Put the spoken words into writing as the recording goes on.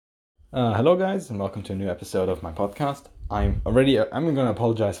Hello guys, and welcome to a new episode of my podcast. I'm going to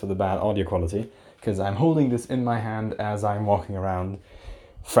apologize for the bad audio quality because I'm holding this in my hand as I'm walking around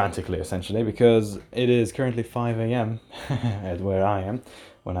frantically, essentially, because it is currently 5 a.m. at where I am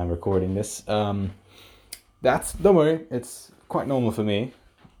when I'm recording this. Don't worry, it's quite normal for me.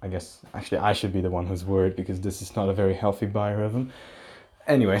 I guess actually I should be the one who's worried because this is not a very healthy biorhythm.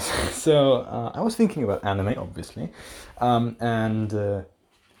 Anyways, so I was thinking about anime, obviously, and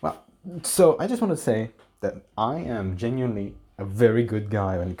well, so I just want to say that I am genuinely a very good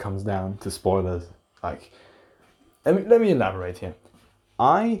guy when it comes down to spoilers. Like, let me elaborate here.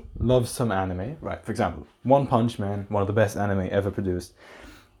 I love some anime, right? For example, One Punch Man, one of the best anime ever produced.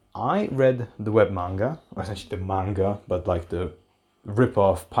 I read the web manga, or essentially the manga, but like the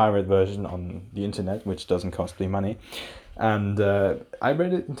rip-off pirate version on the internet, which doesn't cost me money. And I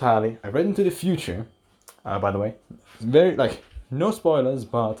read it entirely. I read into the future, by the way. Very, like, no spoilers,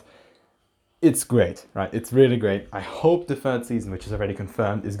 but it's great, right? It's really great. I hope the third season, which is already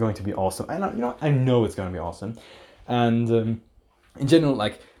confirmed, is going to be awesome. And I know it's going to be awesome. And in general,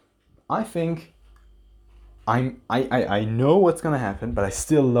 like, I think I know what's going to happen, but I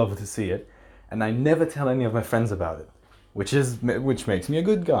still love to see it, and I never tell any of my friends about it, which makes me a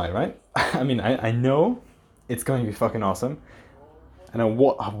good guy, right? I mean, I know it's going to be fucking awesome. I know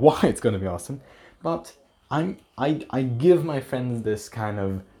why it's going to be awesome, but I give my friends this kind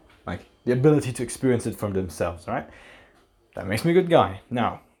of like the ability to experience it from themselves, right? That makes me a good guy.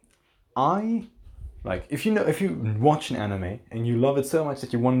 Now, I like if you watch an anime and you love it so much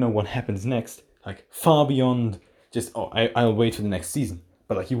that you want to know what happens next, like far beyond just I'll wait for the next season,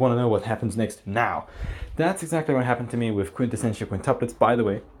 but like you want to know what happens next now. That's exactly what happened to me with Quintessential Quintuplets. By the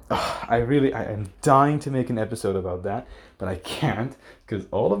way, I am dying to make an episode about that, but I can't because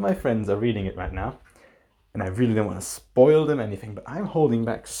all of my friends are reading it right now, and I really don't want to spoil them anything. But I'm holding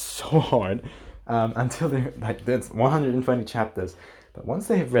back so hard until they're like there's 120 chapters. But once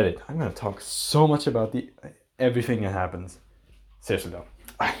they have read it, I'm gonna talk so much about the everything that happens. Seriously though,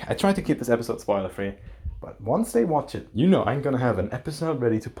 I try to keep this episode spoiler free. But once they watch it, I'm gonna have an episode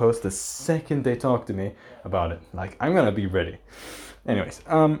ready to post the second they talk to me about it. Like I'm gonna be ready. Anyways,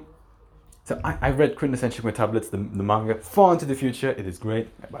 so I read Quintessential Quintuplets, the manga, far into the future. It is great,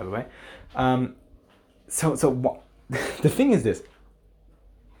 by the way. So what? The thing is this: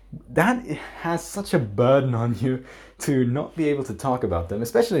 that has such a burden on you to not be able to talk about them,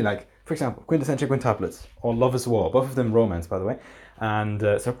 especially like, for example, Quintessential Quintuplets or Love is War, both of them romance, by the way, and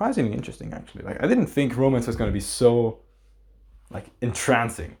surprisingly interesting actually. Like I didn't think romance was going to be so like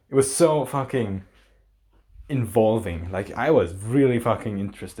entrancing. It was so fucking involving. Like I was really fucking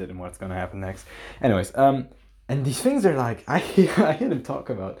interested in what's gonna happen next. Anyways, and these things are like I hear them talk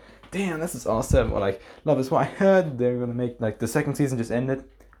about. Damn, this is awesome. Or like Love is War. I heard they're gonna make like the second season just ended.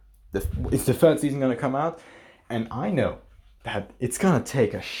 Is the third season gonna come out? And I know that it's gonna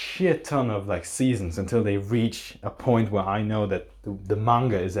take a shit ton of like seasons until they reach a point where I know that the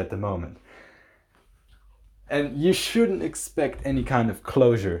manga is at the moment. And you shouldn't expect any kind of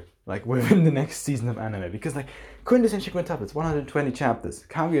closure like within the next season of anime because like Quintessential Quintuplets, 120 chapters.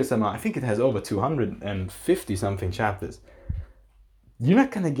 Kaguya-sama, I think it has over 250 something chapters. You're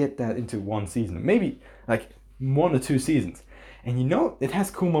not gonna get that into one season. Maybe like 1 or 2 seasons. And it has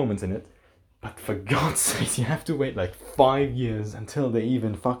cool moments in it, but for God's sake, you have to wait like 5 years until they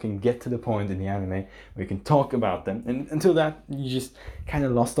even fucking get to the point in the anime where you can talk about them. And until that, you just kind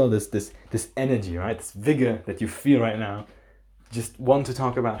of lost all this energy, right? This vigor that you feel right now. Just want to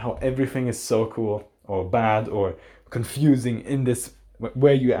talk about how everything is so cool or bad or confusing in this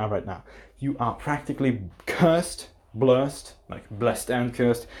where you are right now. You are practically cursed, like blessed and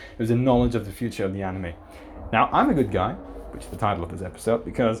cursed, with the knowledge of the future of the anime. Now, I'm a good guy, which is the title of this episode,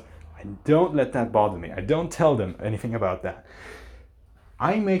 because I don't let that bother me. I don't tell them anything about that.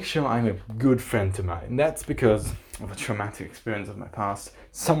 I make sure I'm a good friend to mine. And that's because of a traumatic experience of my past.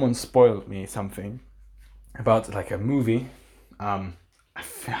 Someone spoiled me something about like a movie. I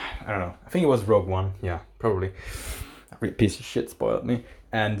don't know. I think it was Rogue One. Yeah, probably. A piece of shit spoiled me.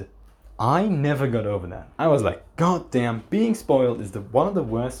 And I never got over that. I was like, God damn, being spoiled is one of the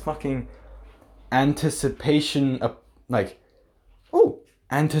worst fucking anticipation, like, oh,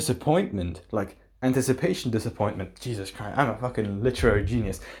 anticipation, like anticipation disappointment. Jesus Christ, I'm a fucking literary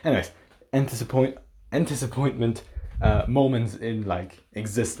genius. Anyways, anticipation moments in like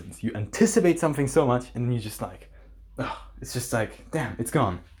existence. You anticipate something so much, and then you just like, oh, it's just like, damn, it's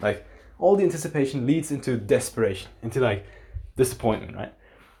gone. Like all the anticipation leads into desperation, into like disappointment, right?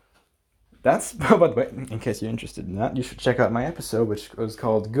 That's, but wait, in case you're interested in that, you should check out my episode, which was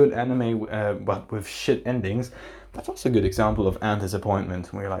called Good Anime but with Shit Endings. That's also a good example of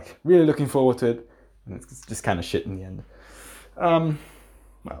disappointment, where you're like really looking forward to it, and it's just kind of shit in the end. Well,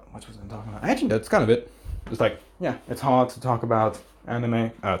 what was I talking about? Actually, that's kind of it. It's like, yeah, it's hard to talk about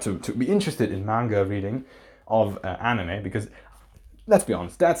anime, to be interested in manga reading of anime, because let's be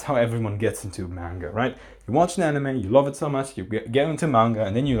honest, that's how everyone gets into manga, right? You watch an anime, you love it so much, you get into manga,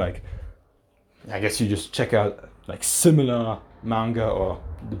 and then you like, I guess you just check out like similar manga or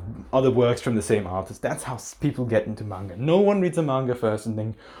other works from the same artist. That's how people get into manga. No one reads a manga first and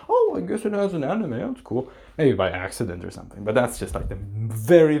think, oh, I guess it has an anime, that's cool. Maybe by accident or something, but that's just like the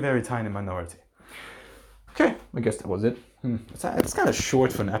very, very tiny minority. Okay, I guess that was it. It's kind of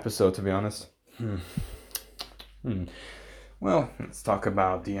short for an episode, to be honest. Well, let's talk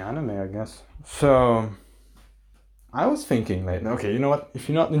about the anime, I guess. So, I was thinking, like, okay, you know what? If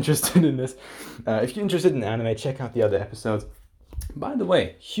you're not interested in this, if you're interested in anime, check out the other episodes. By the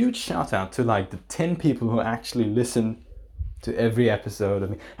way, huge shout out to like the 10 people who actually listen to every episode. I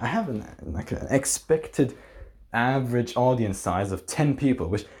mean, I have an expected average audience size of 10 people,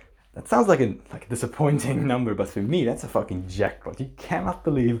 which that sounds like a disappointing number, but for me, that's a fucking jackpot. You cannot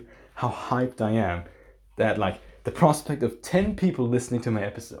believe how hyped I am that like the prospect of 10 people listening to my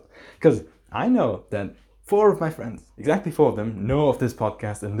episode. Because I know that 4 of my friends, exactly 4 of them, know of this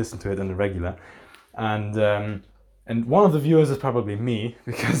podcast and listen to it on the regular. And one of the viewers is probably me,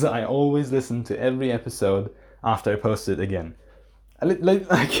 because I always listen to every episode after I post it again.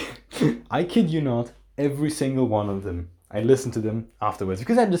 I kid you not, every single one of them. I listen to them afterwards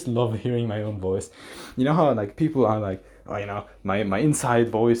because I just love hearing my own voice. You know how like people are like, oh, you know, my inside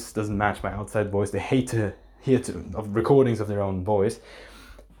voice doesn't match my outside voice. They hate to hear of recordings of their own voice.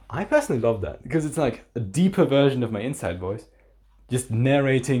 I personally love that because it's like a deeper version of my inside voice, just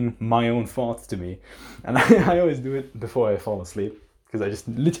narrating my own thoughts to me. And I always do it before I fall asleep because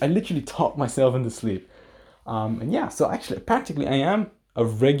I literally talk myself into sleep. And yeah, so actually, practically, I am a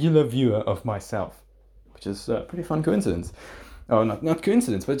regular viewer of myself, which is a pretty fun coincidence. Oh, not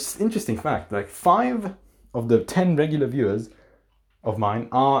coincidence, but just interesting fact. Like 5 of the 10 regular viewers of mine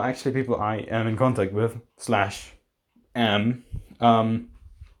are actually people I am in contact with / am.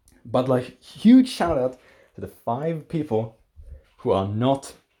 But like huge shout out to the 5 people who are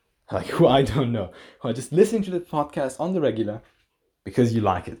not, like who I don't know, who are just listening to the podcast on the regular because you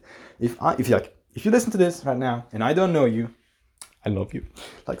like it. If you listen to this right now and I don't know you, I love you.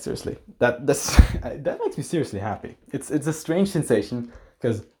 Like seriously, that makes me seriously happy. It's a strange sensation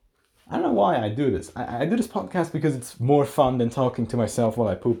because I don't know why I do this. I do this podcast because it's more fun than talking to myself while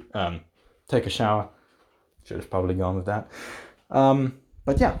I take a shower. Should have probably gone with that.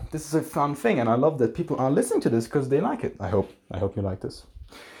 But yeah, this is a fun thing, and I love that people are listening to this because they like it. I hope you like this.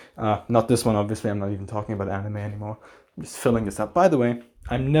 Not this one, obviously. I'm not even talking about anime anymore. I'm just filling this up. By the way,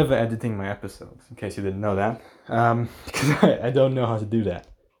 I'm never editing my episodes, in case you didn't know that. Because I don't know how to do that.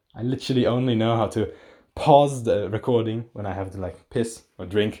 I literally only know how to pause the recording when I have to like piss or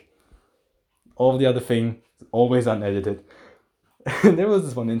drink. All the other thing is always unedited. There was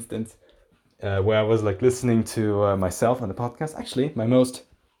this one instance where I was like listening to myself on the podcast. Actually, my most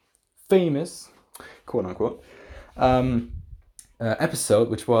famous, quote unquote, episode,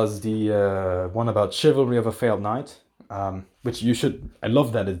 which was the one about Chivalry of a Failed Knight, which you should. I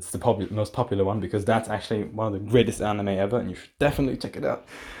love that it's the most popular one because that's actually one of the greatest anime ever, and you should definitely check it out.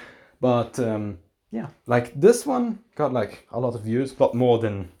 But yeah, like this one got like a lot of views, a lot more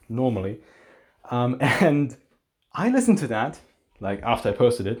than normally, and I listened to that like after I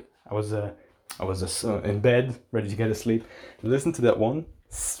posted it. I was just in bed, ready to get to sleep. Listen to that one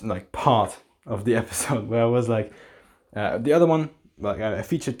like part of the episode where I was like, the other one, like I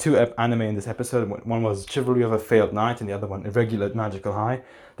featured 2 anime in this episode. One was Chivalry of a Failed Knight, and the other one Irregular Magical High.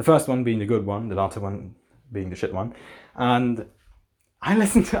 The first one being the good one, the latter one being the shit one. And I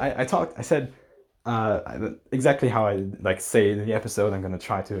listened to, I said exactly how I like say in the episode. I'm gonna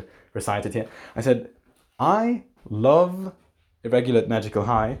try to recite it here. I said, I love Irregular Magical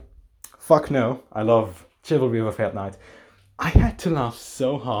High. Fuck no, I love Chivalry of a Failed Knight. I had to laugh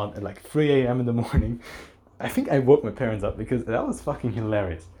so hard at like 3 a.m. in the morning. I think I woke my parents up because that was fucking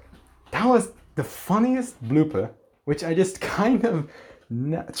hilarious. That was the funniest blooper, which I just kind of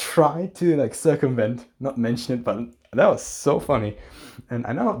tried to like circumvent, not mention it, but that was so funny. And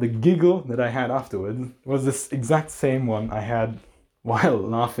I know the giggle that I had afterwards was this exact same one I had while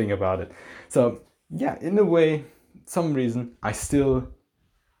laughing about it. So yeah, in a way, some reason, I still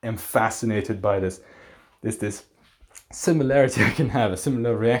am fascinated by this similarity I can have, a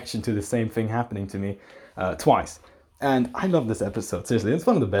similar reaction to the same thing happening to me twice. And I love this episode, seriously. It's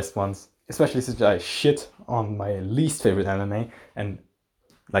one of the best ones. especially since I shit on my least favorite anime and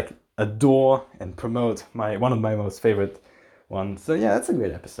like adore and promote one of my most favorite ones. So yeah, that's a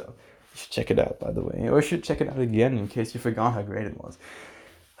great episode. You should check it out, by the way, or you should check it out again in case you forgot how great it was.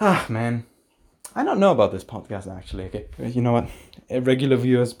 Ah, man. I don't know about this podcast, actually. Okay, you know what? Regular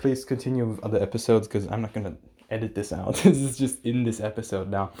viewers, please continue with other episodes, because I'm not going to edit this out. This is just in this episode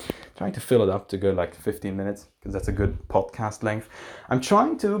now. I'm trying to fill it up to go like 15 minutes, because that's a good podcast length. I'm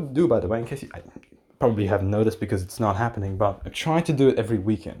trying to do, by the way, in case I probably haven't noticed because it's not happening, but I'm trying to do it every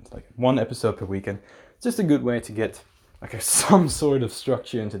weekend, like one episode per weekend. It's just a good way to get like some sort of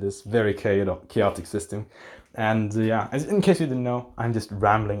structure into this very chaotic system. And yeah, in case you didn't know, I'm just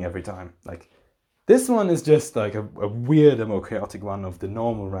rambling every time. Like, this one is just like a weird and more chaotic one of the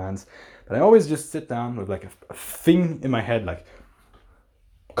normal rants. But I always just sit down with like a thing in my head, like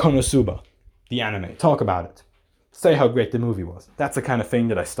Konosuba, the anime, talk about it. Say how great the movie was. That's the kind of thing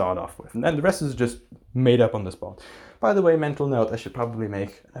that I start off with. And then the rest is just made up on the spot. By the way, mental note, I should probably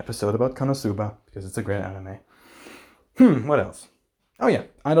make an episode about Konosuba, because it's a great anime. What else? Oh yeah,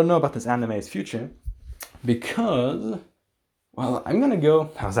 I don't know about this anime's future, because, well, I'm gonna go.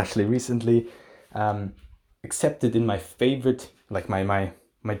 I was actually recently accepted in my favorite, like my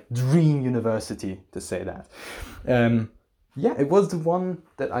dream university, to say that. Yeah, it was the one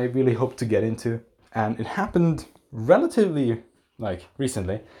that I really hoped to get into, and it happened relatively like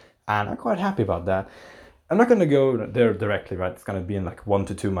recently, and I'm quite happy about that. I'm not gonna go there directly, right? It's gonna be in like 1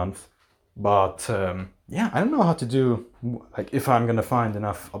 to 2 months, but yeah, I don't know how to do, like, if I'm gonna find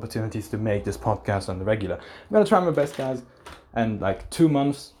enough opportunities to make this podcast on the regular. I'm gonna try my best, guys. And like 2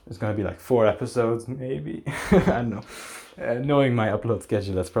 months is gonna be like 4 episodes, maybe. I don't know. Knowing my upload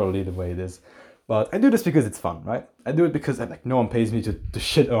schedule, that's probably the way it is. But I do this because it's fun, right? I do it because like no one pays me to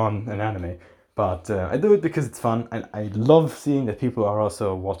shit on an anime. But I do it because it's fun, and I love seeing that people are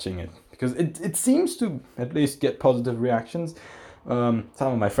also watching it, because it seems to at least get positive reactions. Some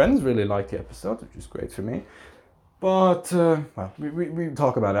of my friends really like the episode, which is great for me. But well, we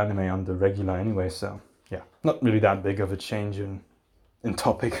talk about anime on the regular anyway, so yeah, not really that big of a change in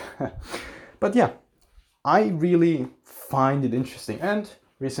topic. But yeah, I really find it interesting. And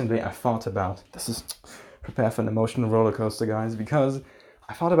recently I thought about, prepare for an emotional roller coaster, guys, because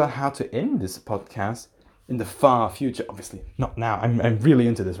I thought about how to end this podcast in the far future. Obviously, not now. I'm really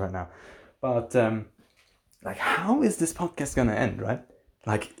into this right now. But like, how is this podcast gonna end, right?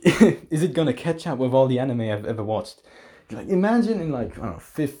 Like, is it gonna catch up with all the anime I've ever watched? Like, imagine in like, I don't know,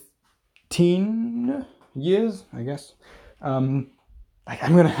 15 years, I guess. Like,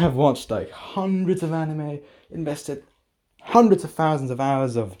 I'm gonna have watched like hundreds of anime, invested hundreds of thousands of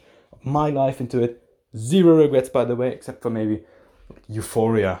hours of my life into it. Zero regrets, by the way, except for maybe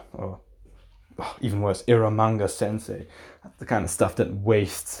Euphoria, or even worse, Iramanga Sensei. That's the kind of stuff that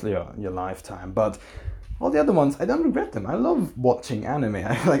wastes your lifetime. But all the other ones, I don't regret them. I love watching anime.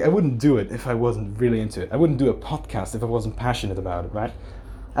 I wouldn't do it if I wasn't really into it. I wouldn't do a podcast if I wasn't passionate about it, right?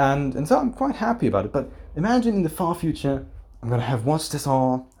 And so I'm quite happy about it. But imagine in the far future, I'm gonna have watched this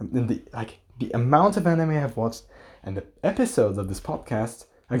all, and the amount of anime I've watched and the episodes of this podcast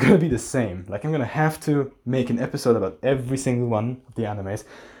are gonna be the same. Like, I'm gonna have to make an episode about every single one of the animes,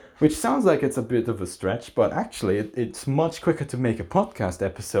 which sounds like it's a bit of a stretch, but actually it's much quicker to make a podcast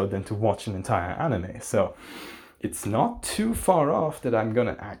episode than to watch an entire anime. So it's not too far off that I'm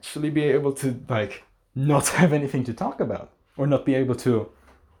gonna actually be able to like not have anything to talk about, or not be able to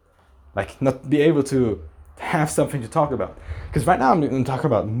have something to talk about. Because right now I'm going to talk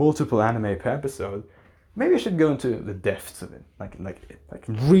about multiple anime per episode. Maybe I should go into the depths of it, like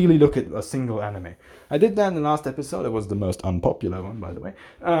really look at a single anime. I did that in the last episode. It was the most unpopular one, by the way.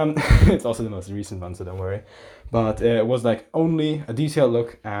 It's also the most recent one, so don't worry. But it was like only a detailed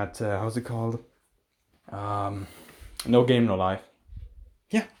look at how's it called? No Game No Life.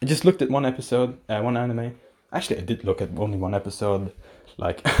 Yeah, I just looked at one episode, one anime. Actually, I did look at only one episode.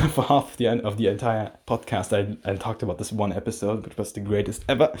 Like, for half of the entire podcast, I talked about this one episode, which was the greatest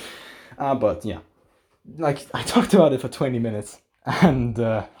ever. But yeah, like, I talked about it for 20 minutes, and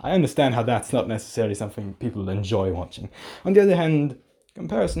I understand how that's not necessarily something people enjoy watching. On the other hand,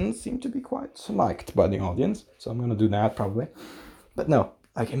 comparisons seem to be quite liked by the audience, so I'm gonna do that probably. But no,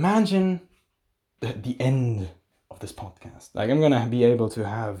 like, imagine the end of this podcast. Like, I'm gonna be able to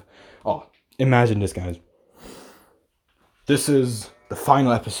have, imagine this, guys. This is the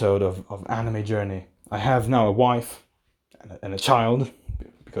final episode of Anime Journey. I have now a wife and a child,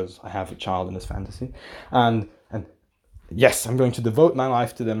 because I have a child in this fantasy, and yes, I'm going to devote my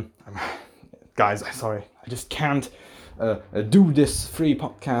life to them. Guys, I'm sorry, I just can't do this free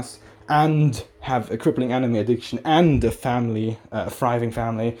podcast and have a crippling anime addiction and a family, a thriving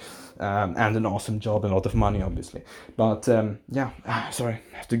family, and an awesome job and a lot of money, obviously. But sorry,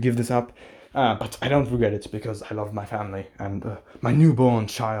 I have to give this up. But I don't regret it because I love my family and my newborn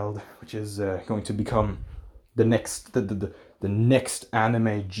child, which is going to become the next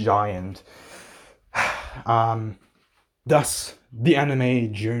anime giant. Thus, the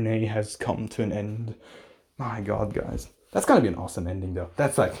anime journey has come to an end. My God, guys, that's gonna be an awesome ending, though.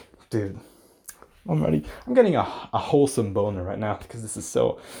 That's like, dude, I'm getting a wholesome boner right now because this is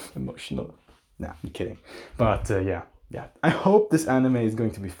so emotional. Nah, I'm kidding. But yeah. I hope this anime is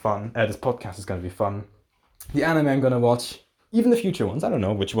going to be fun. This podcast is going to be fun. The anime I'm going to watch, even the future ones, I don't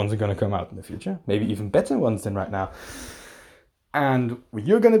know which ones are going to come out in the future. Maybe even better ones than right now. And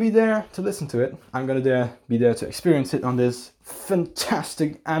you're going to be there to listen to it. I'm going to be there to experience it on this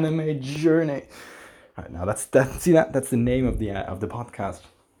fantastic anime journey. All right, now that's the name of the podcast.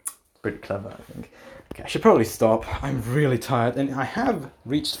 Pretty clever, I think. Okay, I should probably stop. I'm really tired, and I have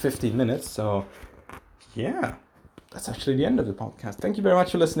reached 15 minutes, so yeah, that's actually the end of the podcast. Thank you very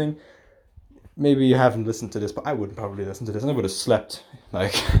much for listening. Maybe you haven't listened to this, but I wouldn't probably listen to this, and I would have slept,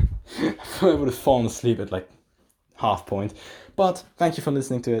 like, I would have fallen asleep at, like, half point. But thank you for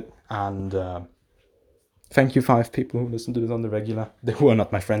listening to it, and thank you 5 people who listen to this on the regular, who are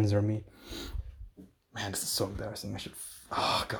not my friends or me. Man, this is so embarrassing. Oh, God.